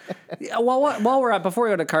 Yeah. Well, while we're out, before we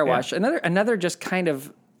go to car wash, another just kind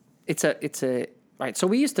of, it's a. Right, so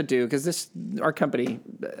we used to do, because our company,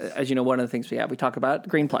 as you know, one of the things we talk about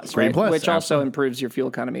Green Plus, Green right? Plus, which also absolutely. improves your fuel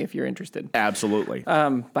economy if you're interested, Absolutely.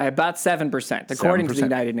 by about 7%, according to the 7%.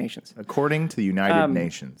 United Nations. According to the United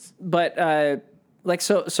Nations. But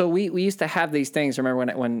so we used to have these things. Remember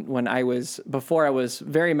before I was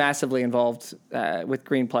very massively involved with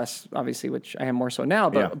Green Plus, obviously, which I am more so now.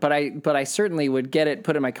 But I certainly would get it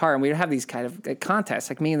put in my car, and we would have these kind of contests,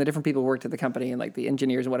 like me and the different people who worked at the company and like the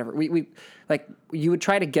engineers and whatever. We like you would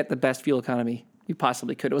try to get the best fuel economy you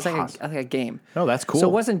possibly could. It was like a game. Oh, that's cool. So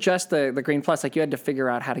it wasn't just the Green Plus. Like you had to figure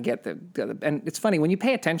out how to get the and it's funny when you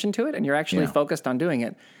pay attention to it and you're actually focused on doing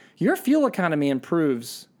it, your fuel economy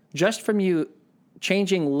improves just from you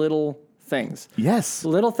changing little things. Yes.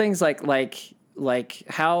 Little things like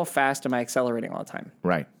how fast am I accelerating all the time?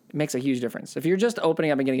 Right. It makes a huge difference. If you're just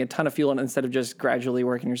opening up and getting a ton of fuel instead of just gradually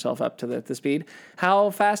working yourself up to the speed, how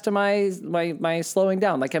fast am I slowing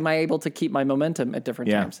down? Like, am I able to keep my momentum at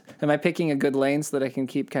different times? Am I picking a good lane so that I can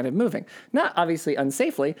keep kind of moving? Not obviously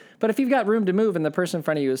unsafely, but if you've got room to move and the person in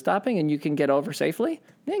front of you is stopping and you can get over safely,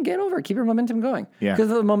 then get over. Keep your momentum going. Yeah.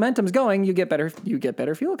 Because if the momentum's going, you get better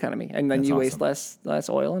fuel economy, and then That's you awesome. waste less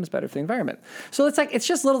oil, and it's better for the environment. So it's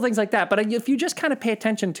just little things like that. But if you just kind of pay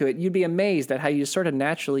attention to it, you'd be amazed at how you sort of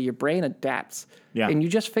naturally your brain adapts. Yeah. And you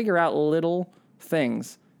just figure out little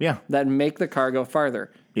things that make the car go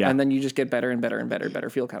farther. Yeah. And then you just get better and better and better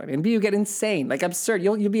fuel economy. And you get insane, like absurd.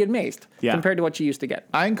 You'll be amazed compared to what you used to get.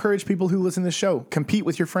 I encourage people who listen to the show, compete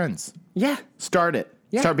with your friends. Yeah. Start it.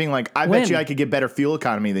 Yeah. Start being like, I bet you I could get better fuel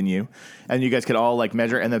economy than you, and you guys could all like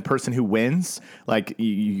measure. And the person who wins, like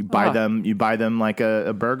you buy them like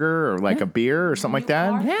a burger or like a beer or something like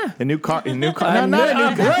that. Yeah. A new car. Not a new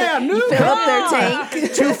car. You fill up their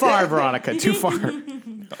tank. Too far, Veronica. Too far.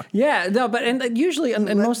 Yeah, no, but and usually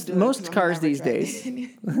in most cars these days.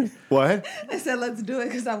 What? I said, let's do it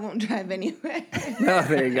because I won't drive anywhere. Oh,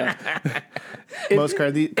 there you go. Most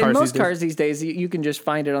cars these days, you can just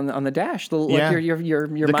find it on the dash, your The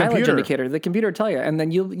mileage computer. indicator. The computer will tell you, and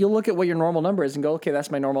then you'll look at what your normal number is and go, okay, that's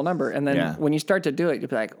my normal number. And then when you start to do it, you'll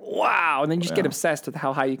be like, wow, and then you just get obsessed with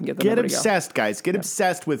how high you can get the number to go. Get obsessed, guys. Get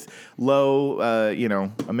obsessed with low,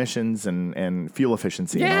 emissions and fuel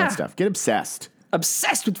efficiency and all that stuff. Get obsessed.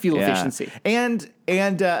 Obsessed with fuel efficiency. And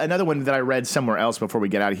another one that I read somewhere else before we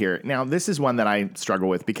get out of here. Now, this is one that I struggle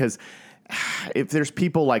with because if there's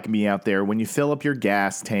people like me out there, when you fill up your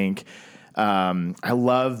gas tank, I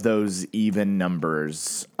love those even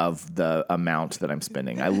numbers of the amount that I'm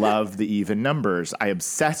spending. I love the even numbers. I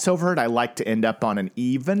obsess over it. I like to end up on an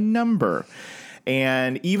even number.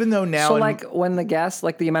 And even though now, so like when the gas,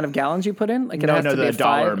 like the amount of gallons you put in, like it has to be the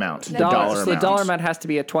dollar amount. The dollar amount has to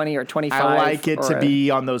be a 20 or 25. I like it to be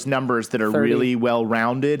on those numbers that are 30. really well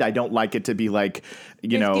rounded. I don't like it to be like,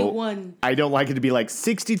 51. I don't like it to be like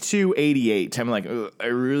 62.88. I'm like, I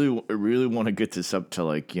really want to get this up to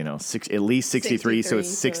like, at least 63. So it's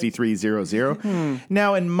 63.00.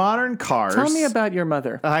 Now in modern cars, Tell me about your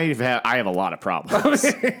mother. I have a lot of problems.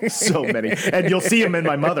 So many. And you'll see them in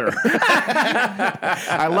my mother.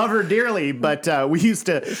 I love her dearly, but we used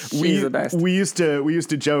to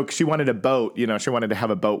joke. She wanted a boat, she wanted to have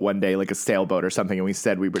a boat one day, like a sailboat or something, and we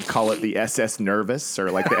said we would call it the SS Nervous or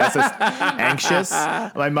like the SS Anxious.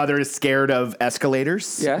 My mother is scared of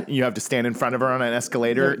escalators. Yeah. You have to stand in front of her on an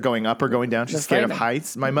escalator going up or going down. She's scared of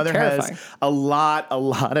heights. My mother Terrifying. has a lot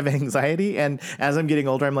of anxiety, and as I'm getting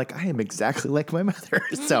older, I'm like, I am exactly like my mother.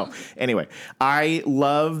 So anyway, I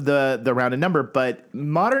love the rounded number, but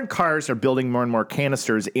modern cars are building more and more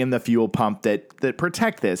canisters in the fuel pump that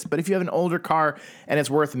protect this. But if you have an older car, and it's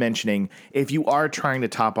worth mentioning, if you are trying to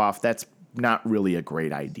top off, that's not really a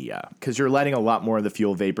great idea because you're letting a lot more of the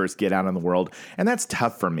fuel vapors get out in the world. And that's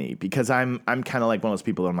tough for me because I'm kind of like one of those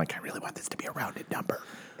people that I'm like, I really want this to be a rounded number.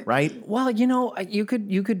 Right. Well, you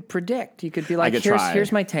could predict. You could be like,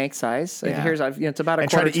 here's my tank size. Yeah. It's about a and quarter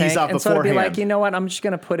try to tank. ease off and so to be beforehand. like, you know what? I'm just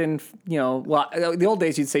going to put in, the old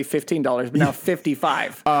days you'd say $15, but now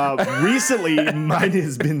 $55. Recently, mine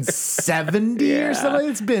has been 70 or something.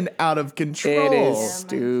 It's been out of control. It is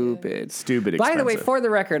stupid. Stupid By the way, expensive. for the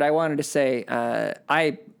record, I wanted to say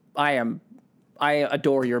I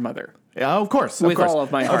adore your mother. Yeah, of course. With all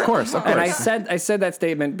of my heart. Of course. And I said that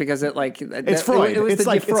statement because it's Freud. It was It's the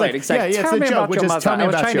like- Freud. it's like- Exactly. yeah, it's Tell a me joke, about which your is mother. tell me I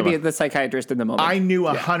was about trying your to be mother. the psychiatrist in the moment. I knew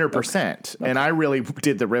 100%, and I really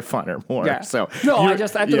did the riff on her more. Yeah. So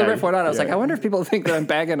after the riff went on, I was like, I wonder if people think that I'm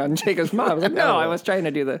bagging on Jacob's mom. I was like, no, I was trying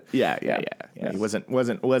to do the Yeah. He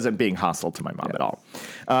wasn't being hostile to my mom at all.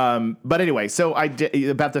 But anyway, so I did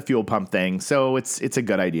about the fuel pump thing. So it's a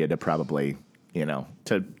good idea to probably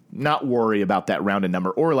to not worry about that rounded number,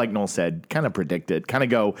 or like Noel said, kind of predict it, kind of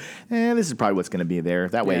go, this is probably what's going to be there.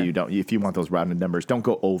 That way you don't, if you want those rounded numbers, don't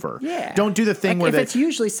go over. Yeah. Don't do the thing like where if it's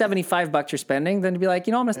usually $75 you're spending, then to be like,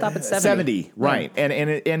 I'm going to stop at 70. 70, right.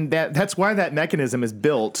 And that's why that mechanism is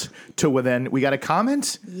built to then we got a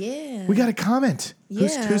comment. Yeah. We got a comment.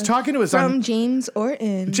 Yeah. Who's talking to us? From James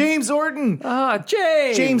Orton. James Orton.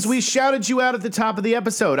 James. James, we shouted you out at the top of the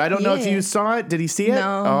episode. I don't know if Yeah. you saw it. Did he see it?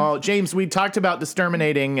 No. Oh, James, we talked about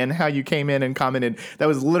discriminating and how you came in and commented. That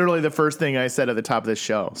was literally the first thing I said at the top of this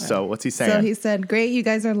show. So what's he saying? So he said, great, you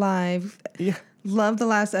guys are live. Yeah. Love the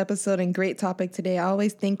last episode and great topic today. I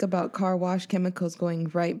always think about car wash chemicals going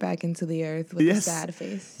right back into the earth with a sad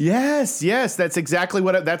face. Yes. That's exactly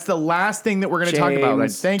that's the last thing that we're going to talk about.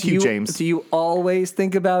 Thank you, James. Do you always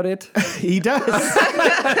think about it? He does.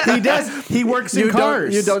 He does. He works in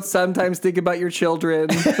cars. You don't sometimes think about your children.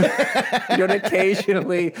 You don't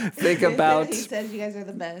occasionally think about. He says you guys are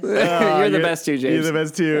the best. You're the best too, James. You're the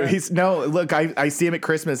best too. Look, I see him at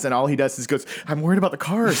Christmas and all he does is goes, I'm worried about the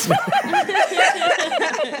cars.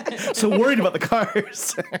 So worried about the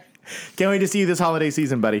cars. Can't wait to see you this holiday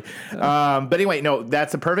season, buddy. But anyway, no,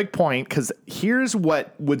 that's a perfect point because here's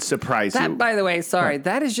what would surprise you. By the way, sorry,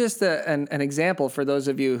 that is just an example for those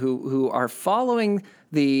of you who are following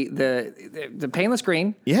the Painless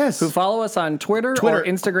Green. Yes. Who follow us on Twitter or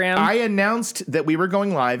Instagram. I announced that we were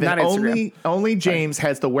going live, Not and Instagram. only James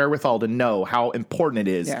has the wherewithal to know how important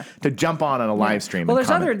it is to jump on a live stream. Well, and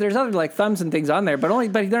comment. there's other like thumbs and things on there,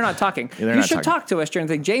 but they're not talking. They're you not should talking. talk to us during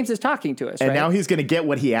the thing. James is talking to us, And right? now he's going to get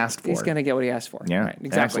what he asked for. He's going to get what he asked for. Yeah, right,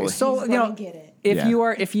 exactly. absolutely. So He's gonna get it. if you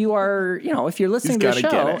are, if you're listening to the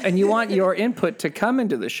show and you want your input to come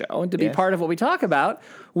into the show and to be part of what we talk about,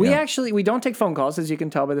 we don't take phone calls, as you can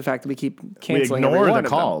tell by the fact that we keep canceling. We ignore every one the of them.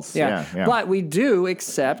 calls. Yeah. But we do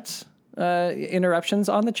accept interruptions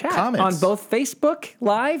on the chat Comments. on both Facebook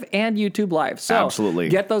Live and YouTube Live. So absolutely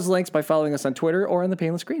get those links by following us on Twitter or on the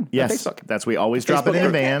Painless Screen. Yes, Facebook. That's we always drop it in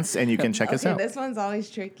advance, and you can check us out. This one's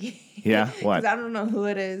always tricky. Yeah, what? Because I don't know who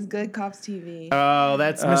it is. Good Cops TV. Oh,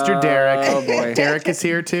 that's Mr. Derek. Oh boy, Derek is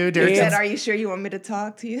here too. He said, "Are you sure you want me to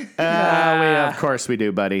talk to you?" Of course we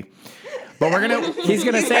do, buddy. But we're gonna. He's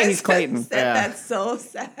gonna say he's Clayton. That's so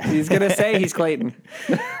sad. He's gonna say he's Clayton.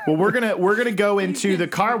 Well, we're gonna go into the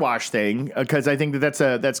car wash thing because I think that's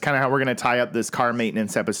kind of how we're gonna tie up this car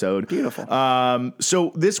maintenance episode. Beautiful.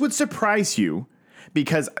 So this would surprise you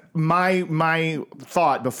because my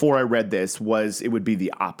thought before I read this was it would be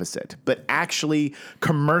the opposite, but actually,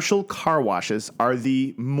 commercial car washes are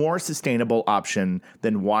the more sustainable option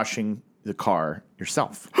than washing the car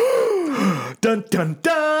yourself. Dun dun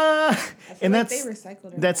dun! And like they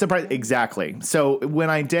recycled it. that's surprising. Exactly. So when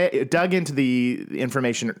I dug into the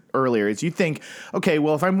information earlier, is you think, okay,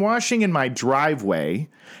 well, if I'm washing in my driveway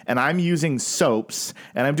and I'm using soaps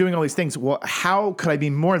and I'm doing all these things, well, how could I be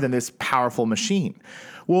more than this powerful machine?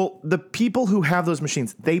 Well, the people who have those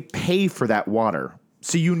machines, they pay for that water.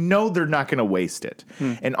 So you know they're not going to waste it.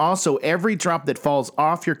 And also, every drop that falls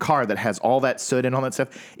off your car that has all that soot and all that stuff,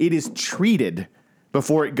 it is treated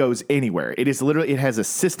before it goes anywhere. It is literally, it has a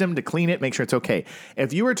system to clean it, make sure it's okay.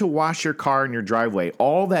 If you were to wash your car in your driveway,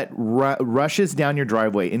 all that rushes down your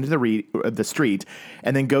driveway into the street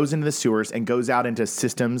and then goes into the sewers and goes out into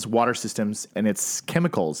systems, water systems, and it's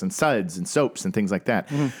chemicals and suds and soaps and things like that.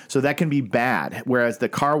 So that can be bad. Whereas the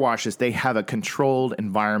car washes, they have a controlled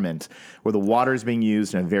environment where the water is being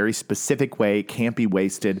used in a very specific way, can't be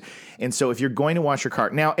wasted. And so if you're going to wash your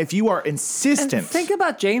car, now if you are insistent. And think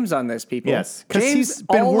about James on this, people. Yes, because James he's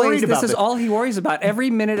been worried about this. Is all he worries about every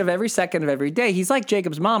minute of every second of every day. He's like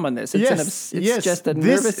Jacob's mom on this. It's just a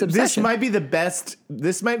nervous obsession. This might be the best.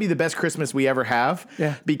 This might be the best Christmas we ever have.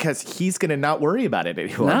 Yeah. Because he's going to not worry about it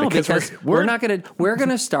anymore. No, because we're not going to. We're going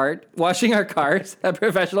to start washing our cars at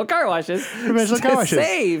professional car washes.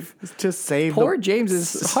 To save poor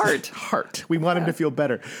James's heart. We want him to feel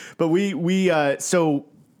better, but so.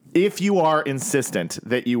 If you are insistent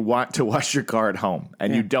that you want to wash your car at home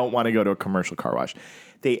and you don't want to go to a commercial car wash,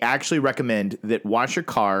 they actually recommend that wash your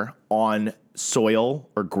car on soil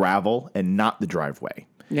or gravel and not the driveway.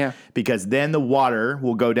 Yeah. Because then the water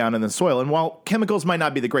will go down in the soil. And while chemicals might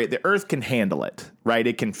not be the great, the earth can handle it, right?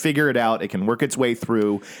 It can figure it out. It can work its way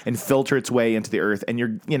through and filter its way into the earth. And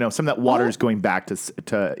some of that water is going back to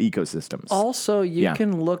ecosystems. Also, you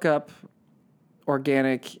can look up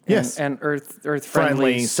organic and earth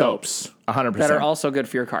friendly soaps 100% that are also good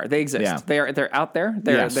for your car. They exist. Yeah. They're out there.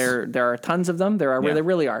 There are tons of them. They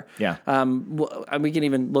really are. Yeah. We can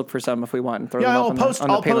even look for some if we want and throw them up I'll on post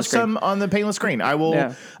some on the Painless Screen. I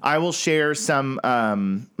will share some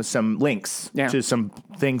links to some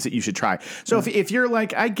things that you should try. So if you're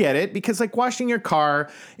like, I get it, because like washing your car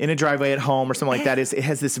in a driveway at home or something like that it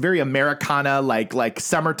has this very Americana like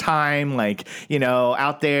summertime,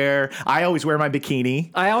 out there. I always wear my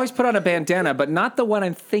bikini. I always put on a bandana, but not the one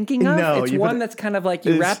I'm thinking of. No, it's one that's kind of like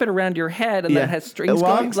you wrap it around your head and then has strings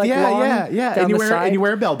going like long down and you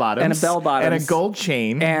wear bell bottoms and a bell bottom and a gold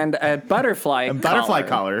chain and a butterfly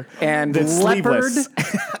collar and leopard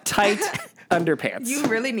tight underpants. You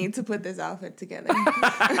really need to put this outfit together.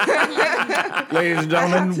 Ladies and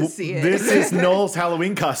gentlemen, this is Noel's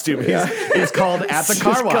Halloween costume. It's called At the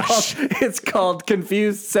Car Wash. It's called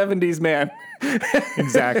Confused 70s Man.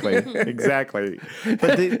 Exactly. But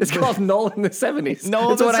it's called Noel in the 70s. Noel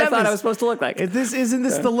That's what I thought I was supposed to look like. Isn't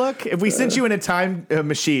this the look? If we sent you in a time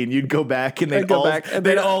machine, you'd go back and they'd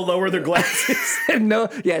all lower their glasses. Down,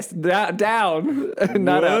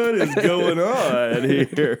 not what up. What is going on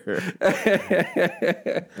here?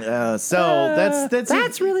 So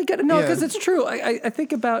that's really good. No, because it's true. I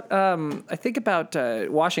think about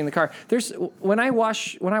washing the car. When I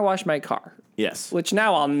wash my car. Yes. Which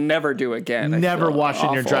now I'll never do again. Never wash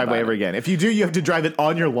in your driveway ever again. If you do, you have to drive it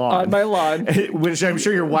on your lawn. On my lawn. Which I'm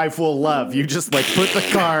sure your wife will love. You just put the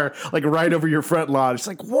car right over your front lawn. She's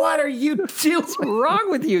like, what are you doing? What's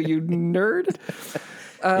wrong with you, you nerd?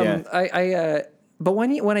 But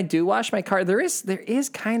when I do wash my car, there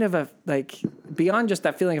is kind of a beyond just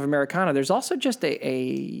that feeling of Americana. There's also just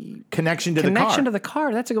a connection to the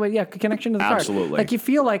car. That's a good way. Yeah, connection to the car. Absolutely. You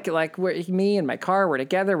feel like me and my car, we're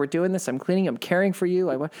together. We're doing this. I'm cleaning. I'm caring for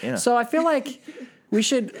you. So I feel like We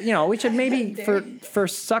should maybe for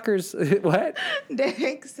suckers. What?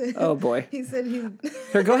 Derek said. Oh boy. He said he's.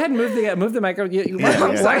 Here, go ahead and move the microphone.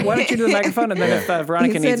 Why don't you do the microphone, and then if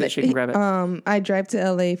Veronica needs it, she can grab it. I drive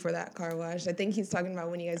to LA for that car wash. I think he's talking about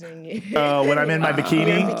when you guys are in your. Oh, when I'm in my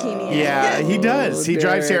bikini. Your bikini. Yeah, he does. He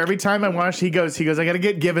drives here Derek. every time I wash. He goes. I got to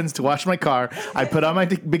get Gibbons to wash my car. I put on my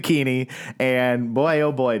bikini, and boy,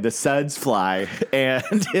 oh boy, the suds fly, and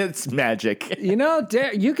it's magic. You know,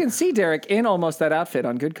 you can see Derek in almost that outfit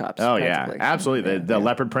on Good Cops. Oh yeah, absolutely. The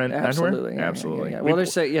leopard print Absolutely, underwear. Yeah, Absolutely. yeah. Well,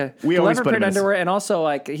 there's we the always leopard put him print in underwear, and also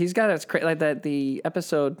like he's got like that the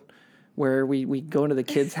episode where we go into the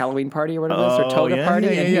kids' Halloween party or whatever it is, or toga party,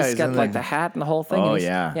 and he's got like the hat and the whole thing. Oh, and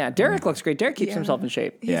yeah. Derek looks great. Derek keeps himself in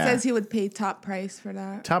shape. He says he would pay top price for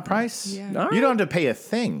that. Top price. Yeah. All right. You don't have to pay a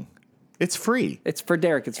thing. It's free. It's for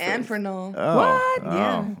Derek. It's free. And for Noel. What?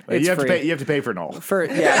 Yeah. It's You have free. to pay. You have to pay for Noel.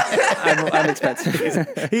 I'm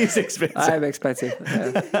expensive. He's expensive. I'm expensive.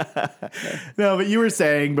 Yeah. No, but you were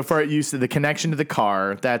saying before you said the connection to the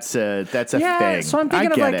car. That's a Yeah, thing. so I'm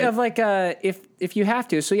thinking I get it. if you have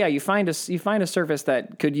to. So yeah, you find a surface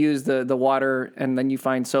that could use the water, and then you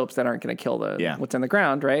find soaps that aren't going to kill what's in the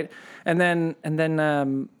ground, right? And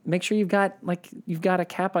then make sure you've got a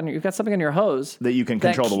cap on you've got something on your hose That you can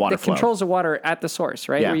control the water that flow. controls the water at the source,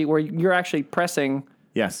 right? Yeah. Where you're actually pressing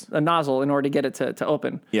Yes. a nozzle in order to get it to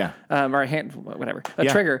open. Yeah. Or a hand, whatever, a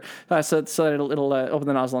Yeah. trigger, so that it'll open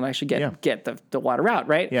the nozzle and actually get the water out,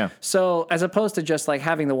 right? Yeah. So as opposed to just like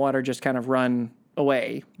having the water just kind of run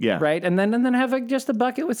away, Yeah. right, and then have just a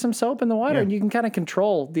bucket with some soap in the water, Yeah. and you can kind of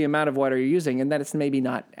control the amount of water you're using, and that it's maybe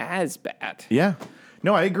not as bad. Yeah.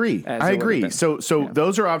 No, I agree. As I it would've agree. been. So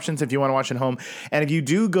those are options if you want to wash at home. And if you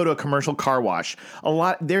do go to a commercial car wash,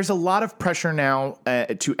 there's a lot of pressure now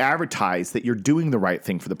to advertise that you're doing the right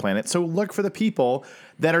thing for the planet. So look for the people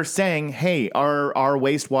that are saying, hey, our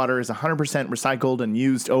wastewater is 100% recycled and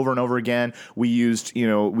used over and over again. We use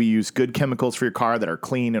good chemicals for your car that are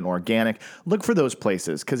clean and organic. Look for those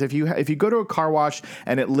places, because if you go to a car wash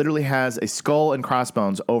and it literally has a skull and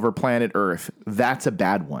crossbones over planet Earth, that's a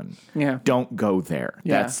bad one. Yeah. Don't go there.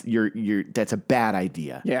 Yeah. That's a bad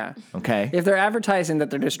idea. Yeah. Okay. If they're advertising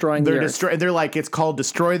that they're destroying the earth. They're like, it's called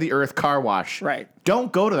Destroy the Earth Car Wash. Right.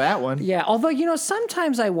 Don't go to that one. Yeah. Although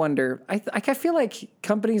sometimes I wonder. I feel like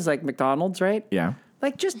companies like McDonald's, right? Yeah.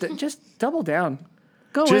 Like just double down.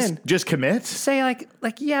 Go in. Just commit. Say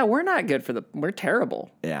yeah, we're not good we're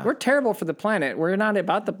terrible. Yeah. We're terrible for the planet. We're not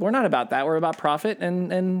about that. We're about profit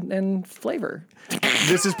and flavor.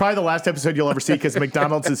 This is probably the last episode you'll ever see, because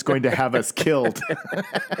McDonald's is going to have us killed. You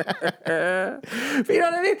know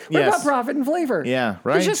what I mean? We're Yes. about profit and flavor. Yeah,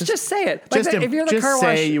 right. Just say it. Like Just, that, if you're the just car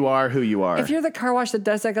say wash, you are who you are. if you're the car wash that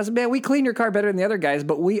does that, goes, man, we clean your car better than the other guys,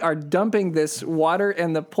 but we are dumping this water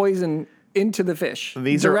and the poison into the fish,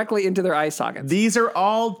 directly into their eye sockets. These are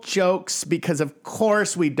all jokes, because of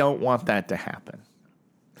course we don't want that to happen.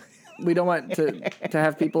 We don't want to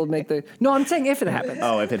have people make the. No, I'm saying if it happens.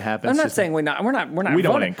 Oh, if it happens. I'm not saying we're not. We don't want to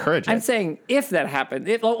voting. encourage it. I'm saying if that happened,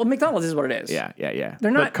 well, McDonald's is what it is. Yeah. They're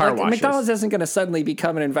not. But car like, washes. McDonald's isn't going to suddenly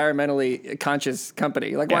become an environmentally conscious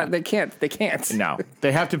company. Like why, they can't. They can't. No,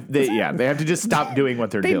 they have to. They have to just stop doing what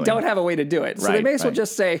they're They doing. don't have a way to do it, so they Right, may as well right.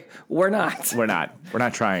 just say we're not. We're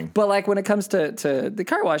not trying. But like when it comes to the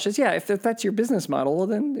car washes, yeah, if that's your business model, well,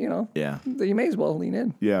 then Yeah. you may as well lean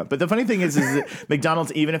in. Yeah, but the funny thing is that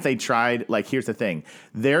McDonald's, even if they tried, like, here's the thing,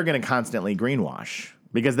 they're going to constantly greenwash,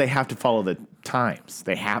 because they have to follow the times.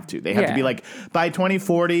 They have to. They have to be like, by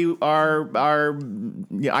 2040, our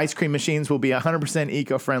ice cream machines will be 100%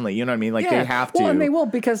 eco-friendly. You know what I mean? Like, they have to. Well, and they will,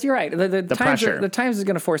 because you're right. The pressure. The Times is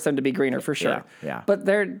going to force them to be greener for sure. Yeah. But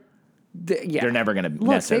they're never going to look.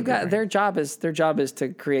 necessarily. They've got their job is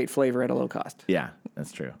to create flavor at a low cost. Yeah,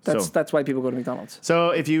 that's true. That's why people go to McDonald's.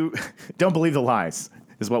 So if you don't believe the lies,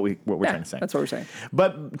 is what we're trying to say. That's what we're saying.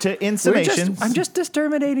 But in summation, I'm just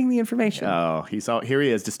discriminating the information. Oh, here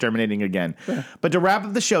he is, discriminating again. But to wrap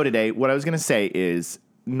up the show today, what I was going to say is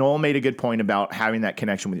Noel made a good point about having that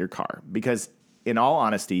connection with your car, because in all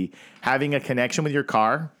honesty, having a connection with your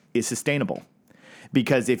car is sustainable.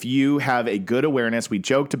 Because if you have a good awareness, we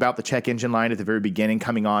joked about the check engine line at the very beginning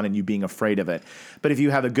coming on and you being afraid of it. But if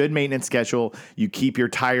you have a good maintenance schedule, you keep your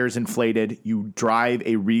tires inflated, you drive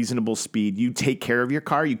a reasonable speed, you take care of your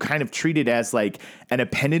car, you kind of treat it as like an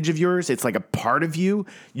appendage of yours, it's like a part of you,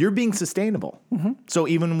 you're being sustainable. Mm-hmm. So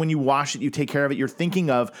even when you wash it, you take care of it, you're thinking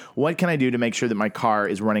of, what can I do to make sure that my car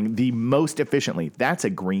is running the most efficiently? That's a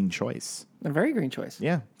green choice. A very green choice.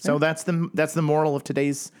 Yeah. So that's the moral of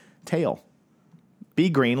today's tale. Be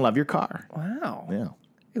green, love your car. Wow. Yeah.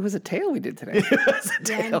 It was a tale we did today.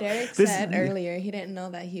 Dan Derek said earlier he didn't know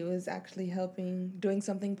that he was actually doing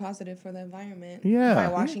something positive for the environment. Yeah. By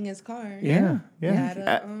washing his car. Yeah.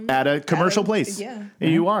 At a commercial place. Yeah.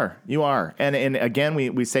 You are. And again,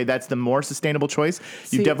 we say that's the more sustainable choice.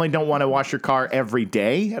 You definitely don't want to wash your car every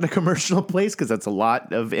day at a commercial place because that's a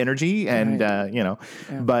lot of energy and,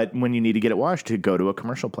 but when you need to get it washed, to go to a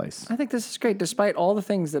commercial place. I think this is great, despite all the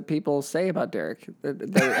things that people say about Derek.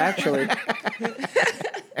 They actually...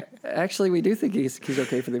 Actually, we do think he's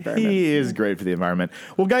okay for the environment. He is great for the environment.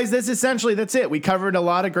 Well, guys, that's it. We covered a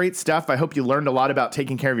lot of great stuff. I hope you learned a lot about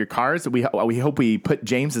taking care of your cars. We hope we put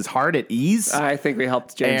James's heart at ease. I think we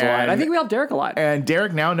helped James a lot. I think we helped Derek a lot. And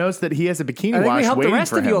Derek now knows that he has a bikini wash waiting for him. I think we helped the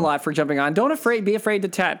rest of you a lot for jumping on. Don't be afraid to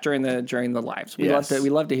chat during the lives. We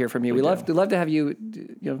love to hear from you. We love to have you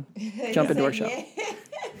jump into our show.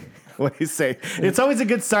 What do you say? It's always a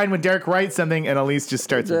good sign when Derek writes something and Elise just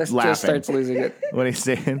starts laughing. Just starts losing it. What are you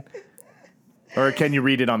saying? Or can you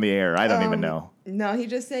read it on the air? I don't even know. No, he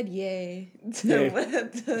just said yay to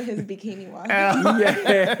his bikini wash.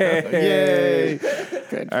 Yay.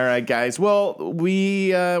 Good. All right, guys. Well,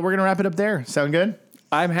 we're going to wrap it up there. Sound good?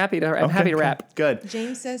 I'm happy to wrap. Good.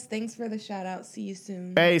 James says, thanks for the shout out. See you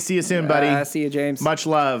soon. Hey, see you soon, buddy. See you, James. Much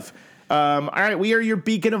love. All right, we are your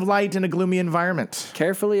beacon of light in a gloomy environment.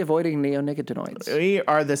 Carefully avoiding neonicotinoids. We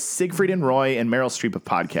are the Siegfried and Roy and Meryl Streep of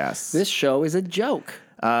podcasts. This show is a joke.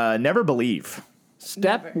 Never believe.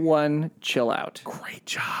 Step 1, chill out. Great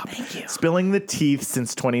job. Thank you. Spilling the teeth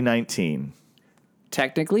since 2019.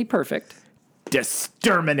 Technically perfect.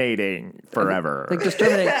 Disterminating forever. Like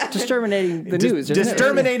disterminating the news.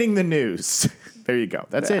 Disterminating the news. There you go.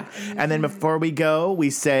 That's it. And then before we go, we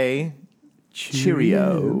say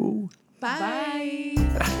cheerio. Bye.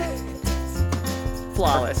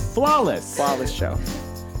 Flawless show.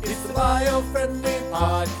 It's the Biofriendly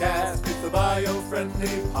Podcast. It's the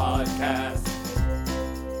Biofriendly Podcast.